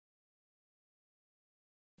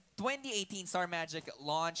2018, Star Magic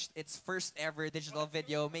launched its first ever digital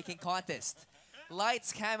video making contest.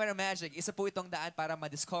 Lights, Camera, Magic. Isa po itong daan para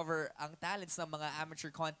ma-discover ang talents ng mga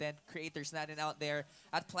amateur content creators natin out there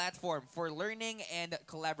at platform for learning and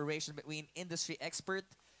collaboration between industry experts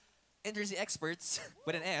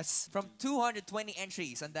with an S. From 220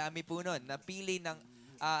 entries, ang dami po nun. Napili ng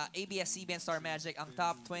ABS-CBN Star Magic ang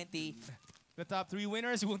top 20. The top 3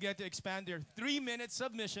 winners will get to expand their 3-minute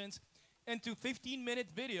submissions into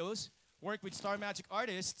 15-minute videos, work with Star Magic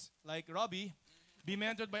artists like Robbie, be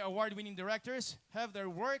mentored by award-winning directors, have their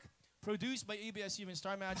work produced by ABS-CBN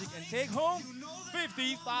Star Magic, and take home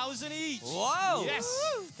 50,000 each. Wow! Yes!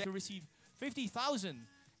 To receive 50,000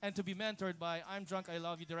 and to be mentored by I'm Drunk, I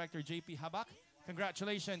Love You director JP Habak.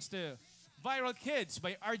 Congratulations to Viral Kids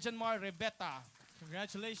by Arjanmar, Rebeta.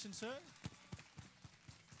 Congratulations, sir.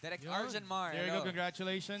 Direct Arjanmar. There you go,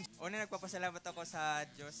 congratulations. Una, nagpapasalamat ako sa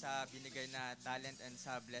Diyos sa binigay na talent and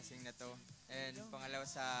sa blessing na to. And pangalawa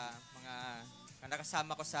sa mga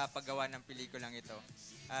nakasama ko sa paggawa ng pelikulang ito.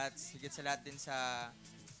 At higit sa lahat din sa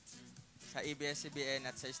ABS-CBN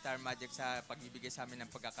at sa Star Magic sa pagbibigay sa amin ng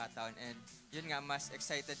pagkakataon. And yun nga, mas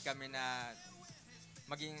excited kami na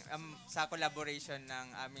maging sa collaboration ng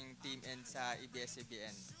aming team and sa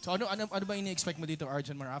ABS-CBN. So ano ba ini-expect mo dito,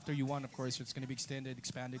 Arjanmar? After you won, of course, it's going to be expanded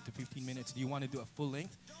to 15 minutes. Do you want to do a full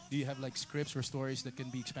length? Do you have like scripts or stories that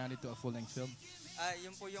can be expanded to a full-length film?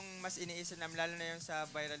 Yun po yung mas iniisip namin, lalo na yung sa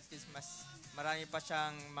Viral Kids, mas marami pa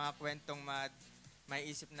siyang mga kwentong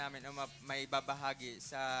maiisip namin o may babahagi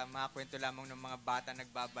sa mga kwento lamang ng mga bata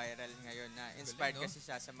nagbabiral ngayon na inspired kasi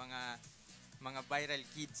siya sa mga viral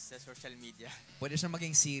kids sa social media. Pwede siya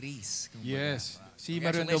maging series. Yes. Si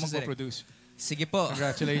Marion daw magpo-produce. Sige po.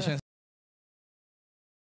 Congratulations.